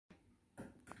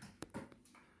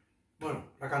Bueno,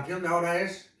 la canción de ahora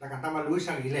la cantaba Luis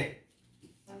Aguilé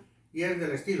y es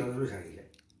del estilo de Luis Aguilé.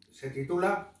 Se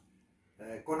titula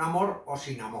Con amor o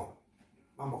sin amor.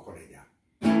 Vamos con ella.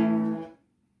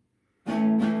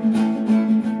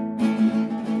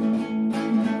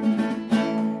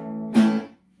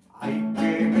 Hay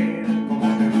que ver cómo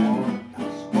te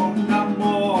portas, con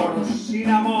amor o sin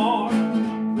amor.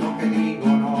 Lo que digo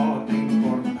no te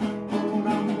importa, con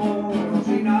amor o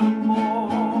sin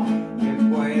amor. ¿Qué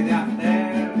puede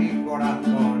hacer mi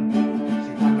corazón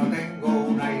si cuando tengo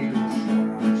una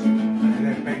ilusión siempre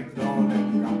dependo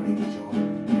del capricho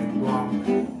de tu amor?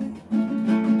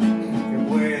 ¿Qué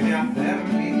puede hacer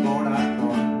mi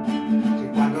corazón si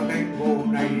cuando tengo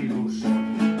una ilusión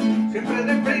siempre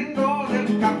dependo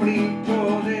del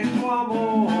capricho de tu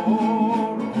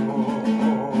amor?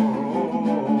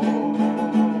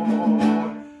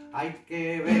 Hay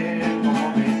que ver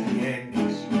cómo me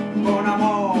tienes, con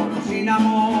amor o sin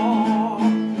amor.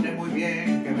 Sé muy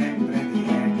bien que me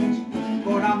entretienes,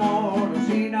 con amor o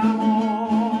sin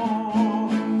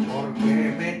amor.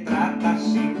 Porque me tratas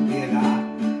sin piedad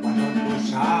cuando tú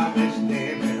sabes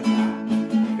de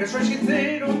verdad que soy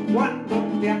sincero cuando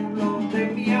te hablo de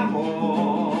mi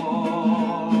amor.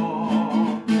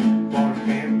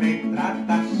 Porque me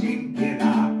tratas sin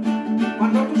piedad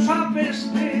cuando tú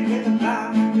sabes de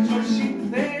verdad que soy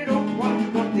sincero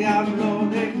cuando te hablo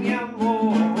de mi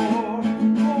amor.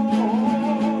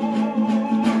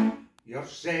 Yo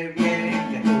sé bien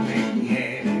que tú me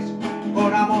quieres,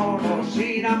 con amor o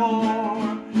sin amor,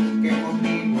 que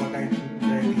conmigo te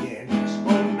entretienes,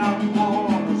 con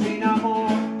amor o sin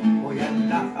amor. Voy a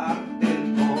enlazarte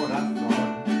el corazón,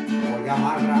 voy a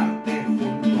amarrarte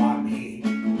junto a mí,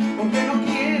 porque no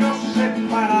quiero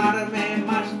separarme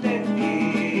más de ti.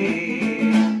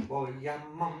 Voy a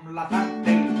enlazarte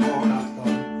el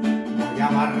corazón, voy a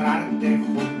amarrarte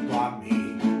junto a mí,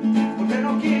 porque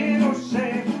no quiero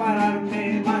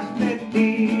separarme más de ti.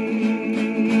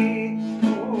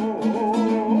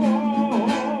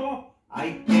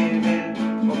 Hay que ver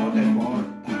cómo te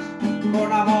portas,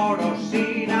 con amor o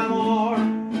sin amor.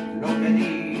 Lo que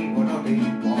digo no te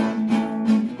importa,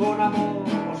 con amor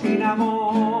o sin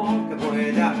amor. ¿Qué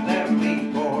puede hacer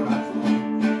mi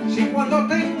corazón si cuando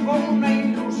tengo una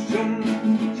ilusión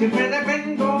siempre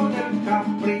dependo del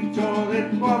capricho de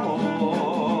tu amor?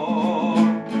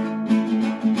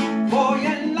 Voy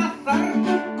a enlazar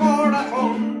tu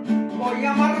corazón, voy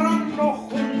a amarrarlo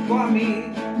junto a mí,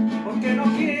 porque no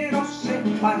quiero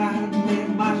separarme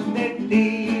más de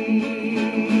ti.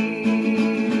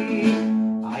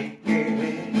 Hay que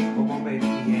ver cómo me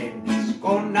tienes,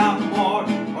 con amor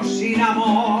o sin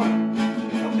amor.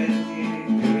 Lo que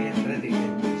tiene que me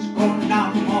entretienes, con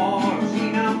amor o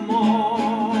sin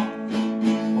amor.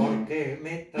 Porque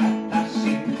me tratas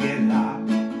sin piedad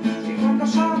si cuando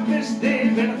sabes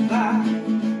de verdad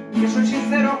que soy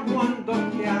sincero cuando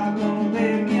te hablo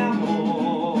de mi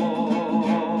amor.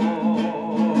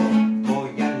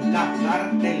 Voy a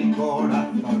enlazarte el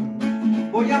corazón,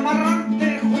 voy a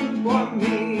amarrarte junto a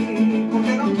mí,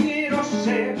 porque no quiero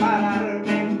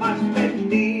separarme más de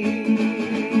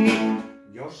ti.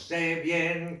 Yo sé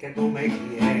bien que tú me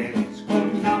quieres,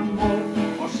 con amor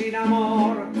o sin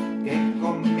amor, que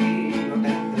conmigo te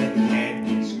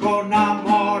entretienes, con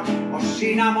amor o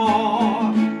sin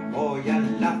amor. Voy a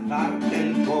enlazarte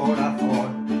el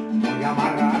corazón, voy a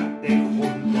amarrarte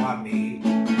junto a mí,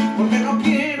 porque no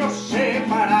quiero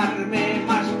separarme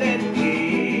más de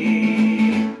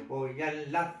ti. Voy a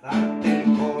enlazarte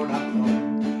el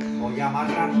corazón, voy a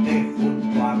amarrarte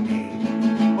junto a mí,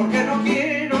 porque no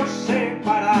quiero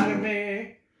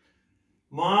separarme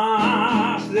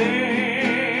más de